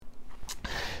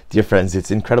Dear friends,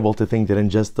 it's incredible to think that in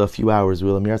just a few hours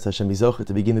we'll Amiras Hashem Yizocher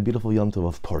to begin the beautiful Yom Tov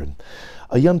of Purim.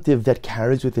 A Yom Tov that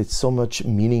carries with it so much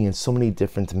meaning and so many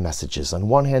different messages. On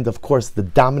one hand, of course, the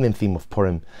dominant theme of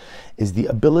Purim is the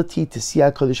ability to see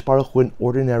HaKadosh Baruch Hu in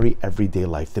ordinary, everyday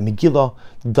life. The Megillah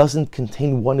doesn't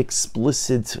contain one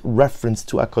explicit reference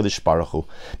to HaKadosh Baruch Hu,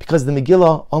 because the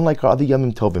Megillah, unlike our other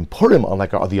Yom Tovim, Purim,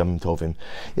 unlike our other Yom Tovim,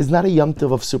 is not a Yom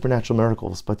Tov of supernatural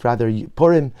miracles, but rather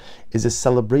Purim is a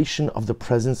celebration of the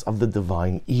presence of the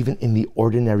divine, even in the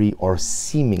ordinary or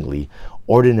seemingly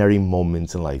ordinary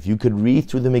moments in life. You could read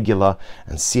through the Megillah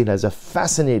and see it as a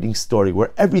fascinating story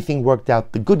where everything worked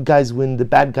out. The good guys win, the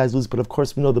bad guys lose, but of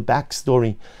course we know the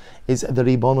backstory is the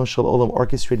Ribono Shel Olam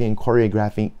orchestrating and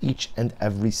choreographing each and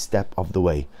every step of the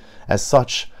way. As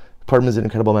such, Purim is an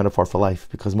incredible metaphor for life,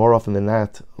 because more often than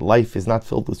not, life is not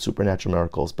filled with supernatural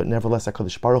miracles, but nevertheless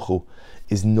HaKadosh Baruch Hu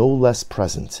is no less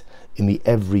present in the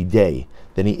everyday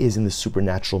than he is in the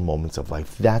supernatural moments of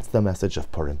life. That's the message of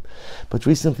Purim. But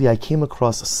recently I came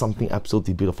across something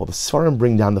absolutely beautiful. The Sfarim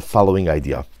bring down the following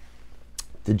idea.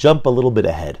 To jump a little bit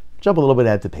ahead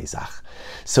to Pesach.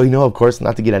 So of course,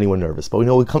 not to get anyone nervous, but we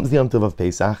know when it comes to the Yom Tov of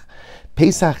Pesach,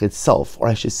 Pesach itself, or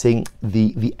I should say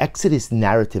the Exodus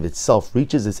narrative itself,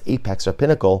 reaches its apex or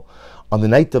pinnacle on the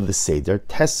night of the Seder,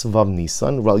 Tes Vav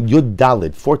Nisan, Yud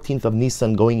Dalid, 14th of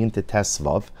Nisan going into Tes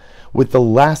Vav, with the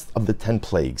last of the 10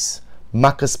 plagues,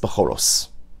 Makas Bechoros.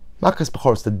 Makas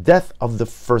Bechoros, the death of the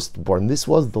firstborn. This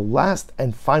was the last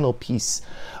and final piece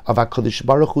of HaKadosh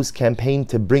Baruch Hu's campaign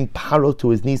to bring Paro to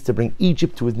his knees, to bring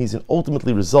Egypt to his knees, and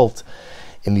ultimately result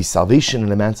in the salvation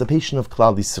and emancipation of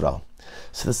Klal Yisrael.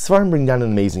 So the Sfarim bring down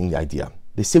an amazing idea.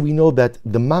 They say we know that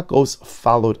the Makos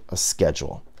followed a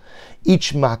schedule.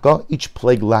 Each Makkah, each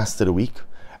plague lasted a week,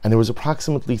 and there was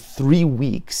approximately 3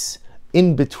 weeks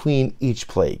in between each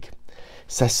plague.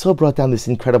 So I still brought down this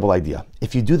incredible idea.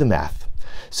 If you do the math,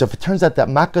 so if it turns out that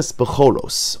Makas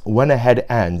Bechoros went ahead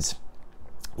and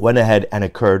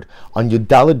occurred on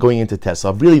Yudalid going into Tes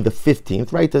Vav, really the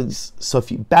 15th, right? So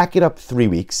if you back it up 3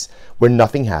 weeks where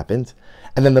nothing happened,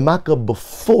 and then the Makkah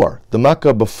before,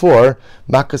 Makas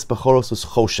Bechoros was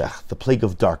Choshech, the plague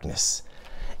of darkness.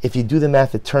 If you do the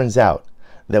math, it turns out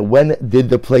that when did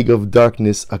the plague of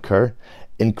darkness occur?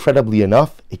 Incredibly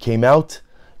enough, it came out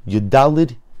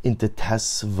Yudalid into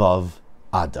Tes Vav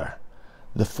Adar.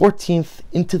 The 14th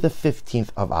into the 15th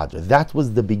of Adar. That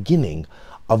was the beginning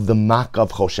of the Makkah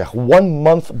of Choshech. 1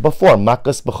 month before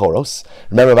Makas Bechoros.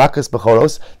 Remember Makas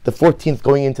Bechoros, the 14th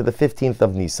going into the 15th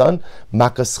of Nisan.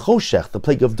 Makas Choshech, the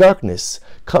plague of darkness,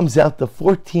 comes out the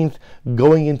 14th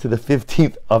going into the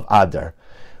 15th of Adar.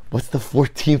 What's the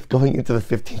 14th going into the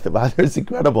 15th of Adar? It's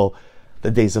incredible.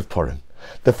 The days of Purim.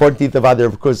 The 14th of Adar,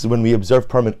 of course, is when we observe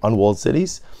Purim in unwalled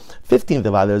cities. 15th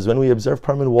of Adar is when we observe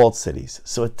Purim in walled cities.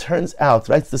 So it turns out,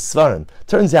 writes the Sfarim,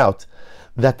 turns out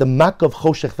that the Makkah of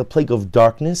Choshech, the plague of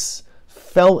darkness,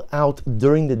 fell out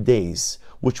during the days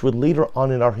which would later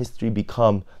on in our history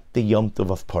become the Yom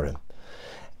Tov of Purim.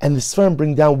 And the Sfarim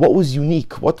bring down what was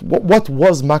unique. What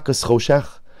was Makas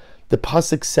Choshech? The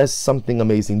Pasuk says something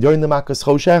amazing. During the Makas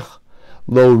Choshech,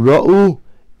 Lo Ra'u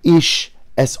Ish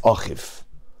Es Achiv.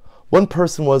 One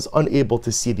person was unable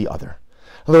to see the other.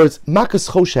 In other words,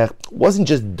 Makas Choshech wasn't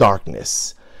just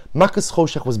darkness. Makas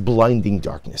Choshech was blinding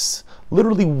darkness.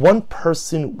 Literally, one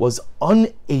person was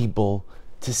unable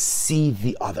to see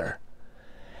the other.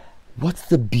 What's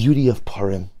the beauty of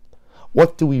Purim?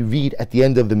 What do we read at the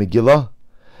end of the Megillah?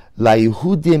 La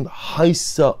Yehudim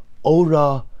Haisa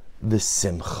Ora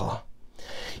V'Simcha.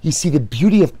 You see, the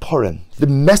beauty of Purim, the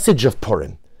message of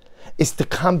Purim, is to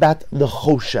combat the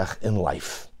Choshech in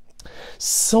life.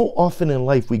 So often in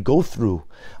life we go through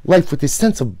life with this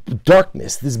sense of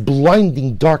darkness, this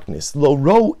blinding darkness. Lo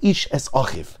ro ish es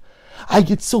achiv. I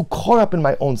get so caught up in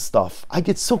my own stuff. I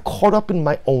get so caught up in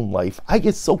my own life. I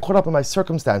get so caught up in my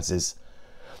circumstances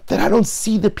that I don't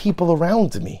see the people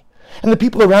around me. And the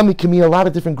people around me can be a lot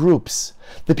of different groups.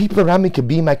 The people around me could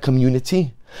be my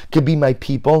community, could be my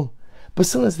people, but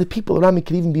sometimes the people around me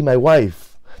could even be my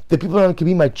wife. The people around me could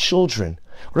be my children,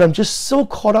 where I'm just so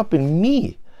caught up in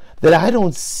me that I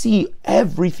don't see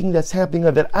everything that's happening,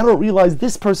 or that I don't realize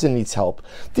this person needs help,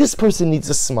 this person needs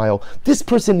a smile, this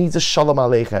person needs a shalom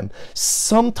aleichem.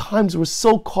 Sometimes we're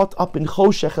so caught up in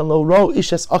Choshech and Lo Ro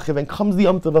Ish Es Achiv, and comes the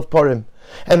Yom Tov of Purim.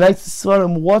 And I say,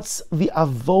 what's the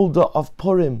avoda of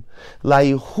Purim? La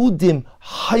Yehudim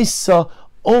Haisa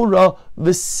Ora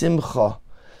V'Simcha.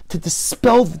 To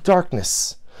dispel the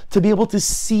darkness, to be able to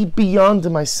see beyond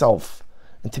myself,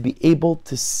 and to be able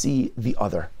to see the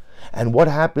other. And what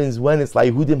happens when it's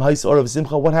like Yehudim Hais Orav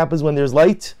Simcha? What happens when there's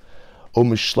light? O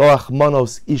Mishloach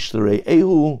Manos Ish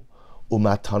L'Re'ehu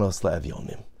Umatanos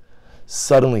Le'Evyonim.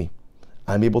 Suddenly,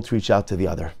 I'm able to reach out to the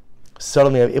other.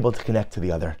 Suddenly, I'm able to connect to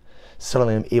the other.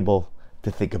 Suddenly, I'm able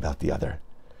to think about the other.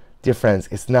 Dear friends,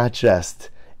 it's not just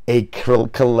a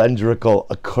calendrical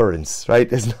occurrence,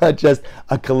 right? It's not just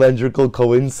a calendrical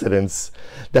coincidence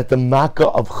that the Makkah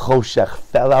of Choshech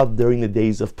fell out during the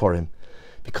days of Purim,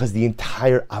 because the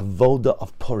entire avoda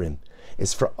of Purim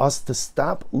is for us to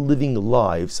stop living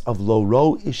lives of lo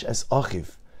ro ish es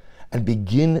achiv and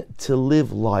begin to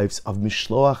live lives of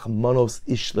mishloach manos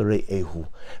ish l're'ehu,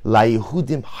 la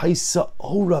Yehudim haisa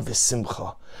ora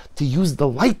v'simcha, to use the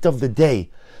light of the day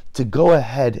to go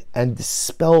ahead and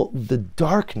dispel the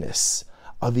darkness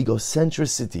of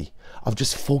egocentricity, of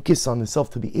just focus on himself,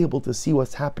 to be able to see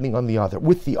what's happening on the other,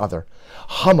 with the other.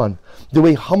 Haman, the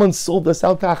way Haman sold us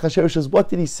out to Achashverosh, what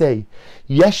did he say?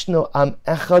 Yeshno am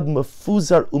echad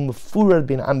mefuzar u'mefurar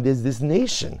bin am. There's this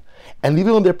nation, and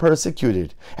even though they're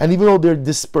persecuted, and even though they're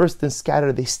dispersed and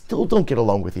scattered, they still don't get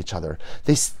along with each other.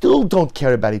 They still don't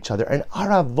care about each other. And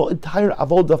our entire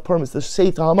avodah of Purim is to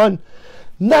say to Haman,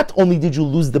 not only did you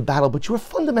lose the battle, but you were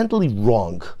fundamentally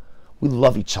wrong. We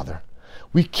love each other.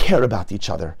 We care about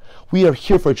each other. We are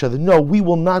here for each other. No, we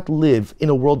will not live in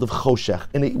a world of choshech,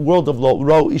 in a world of lo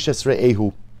ro ishes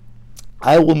re'ehu.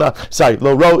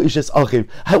 Lo ro ishes achiv.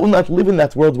 I will not live in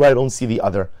that world where I don't see the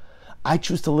other. I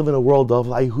choose to live in a world of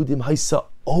la Yehudim haisa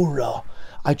ora.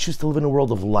 I choose to live in a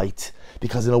world of light,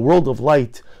 because in a world of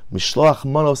light, mishloach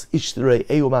manos ish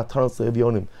re'ehu ma'atanos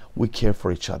le'evyonim, we care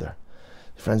for each other.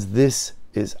 Friends, this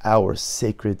is our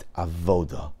sacred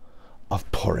avoda of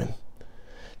Purim,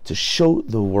 to show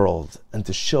the world and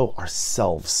to show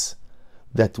ourselves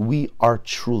that we are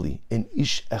truly an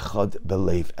ish echad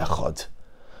belev echad,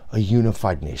 a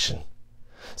unified nation.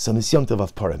 So this Yom Tov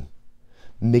of Purim,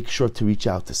 make sure to reach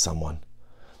out to someone.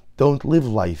 Don't live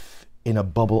life in a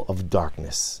bubble of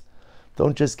darkness.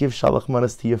 Don't just give shalach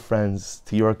manas to your friends,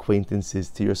 to your acquaintances,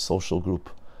 to your social group.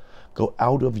 Go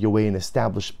out of your way and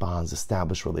establish bonds,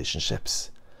 establish relationships.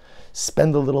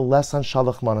 Spend a little less on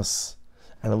shalach manas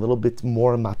and a little bit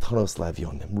more matanos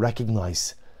le'evyonim.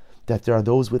 Recognize that there are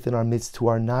those within our midst who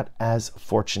are not as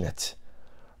fortunate.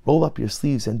 Roll up your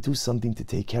sleeves and do something to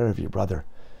take care of your brother,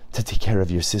 to take care of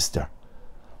your sister.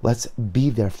 Let's be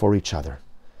there for each other.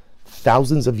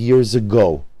 Thousands of years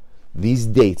ago, these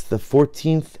dates, the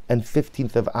 14th and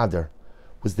 15th of Adar,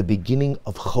 was the beginning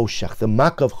of Choshech, the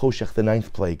Makkah of Choshech, the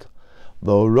 9th plague.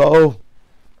 Lo ro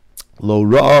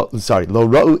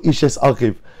ishes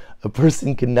achiv. A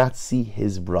person cannot see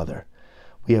his brother.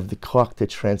 We have the koach to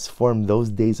transform those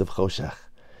days of Choshech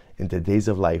into days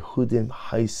of la Yehudim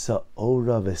haisa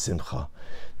ora v'simcha,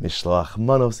 mishloach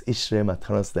manos ishre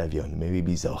matanos le'evyon. May we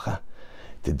be zocha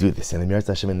to do this. And the Emirat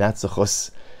Hashem and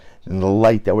Natzachos, and the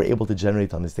light that we're able to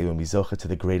generate on this day, will be zocha to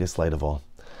the greatest light of all,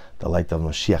 the light of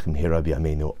Mashiach Mihira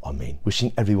B'Yameinu. Amen.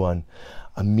 Wishing everyone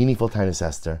a meaningful time this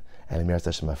Esther, and Emirat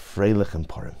Hashem a freilich and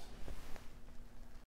Purim.